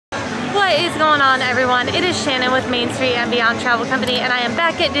What is going on, everyone? It is Shannon with Main Street and Beyond Travel Company, and I am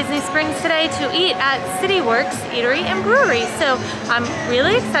back at Disney Springs today to eat at City Works Eatery and Brewery. So I'm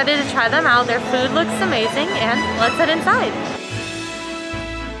really excited to try them out. Their food looks amazing, and let's head inside.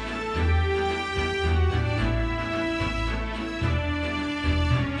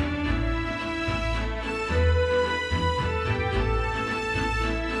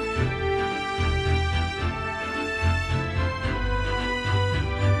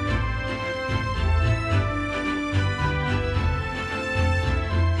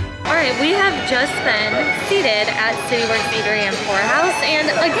 Alright, we have just been seated at City Works Eatery and Poorhouse, and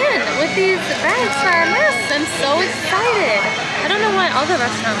again, with these bags for our masks, I'm so excited. I don't know why all the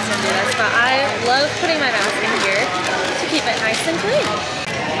restaurants don't do this, but I love putting my mask in here to keep it nice and clean.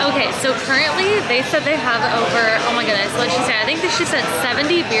 Okay, so currently they said they have over, oh my goodness, what did she say? I think that she said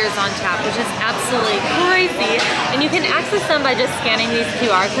 70 beers on tap, which is absolutely crazy. And you can access them by just scanning these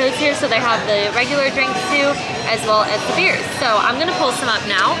QR codes here. So they have the regular drinks too, as well as the beers. So I'm gonna pull some up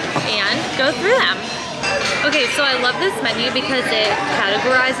now and go through them. Okay, so I love this menu because it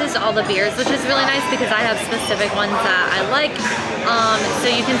categorizes all the beers, which is really nice because I have specific ones that I like. So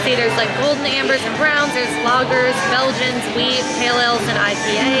you can see there's like golden ambers and browns, there's lagers, Belgians, wheat, pale ales, and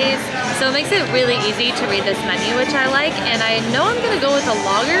IPAs. So it makes it really easy to read this menu, which I like. And I know I'm gonna go with a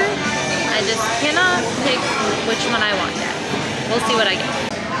lager. I just cannot pick which one I want yet. We'll see what I get.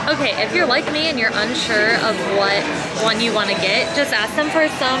 Okay, if you're like me and you're unsure of what one you want to get, just ask them for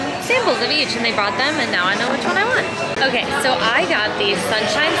some samples of each, and they brought them, and now I know which one I want. Okay, so I got the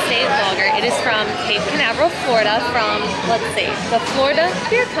Sunshine State Lager. It is from Cape Canaveral, Florida, from, let's see, the Florida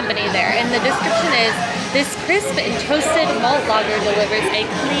Beer Company there. And the description is, this crisp and toasted malt lager delivers a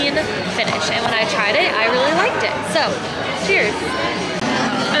clean finish. And when I tried it, I really liked it. So, cheers.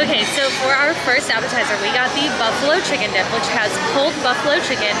 Okay, so for our first appetizer, we got the buffalo chicken dip, which has cold buffalo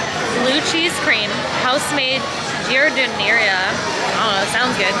chicken, blue cheese cream, house-made giardiniera, oh,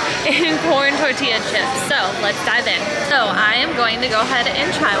 sounds good, and corn tortilla chips. So let's dive in. So I am going to go ahead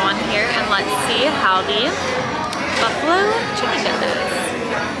and try one here, and let's see how the buffalo chicken dip is.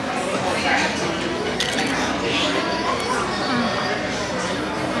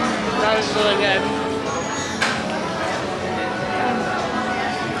 That is really good.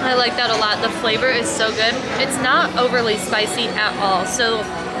 I like that a lot. The flavor is so good. It's not overly spicy at all. So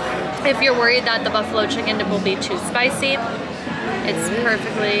if you're worried that the buffalo chicken dip will be too spicy, it's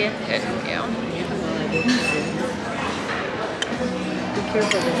perfectly good for you.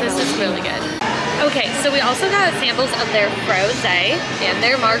 This is really good. Okay, so we also got samples of their frosé and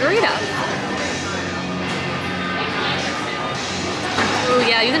their margarita. Oh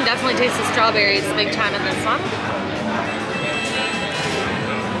yeah, you can definitely taste the strawberries big time in this one.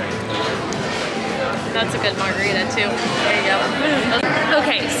 That's a good margarita too. There you go.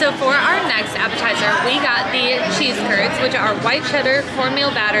 Okay, so for our next appetizer, we got the cheese curds, which are white cheddar,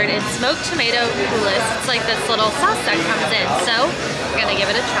 cornmeal battered, and smoked tomato coulis. It's like this little sauce that comes in. So we're gonna give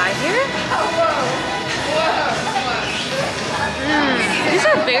it a try here. These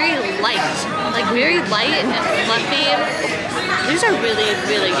are very light, like very light and fluffy. These are really,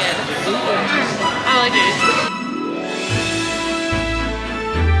 really good.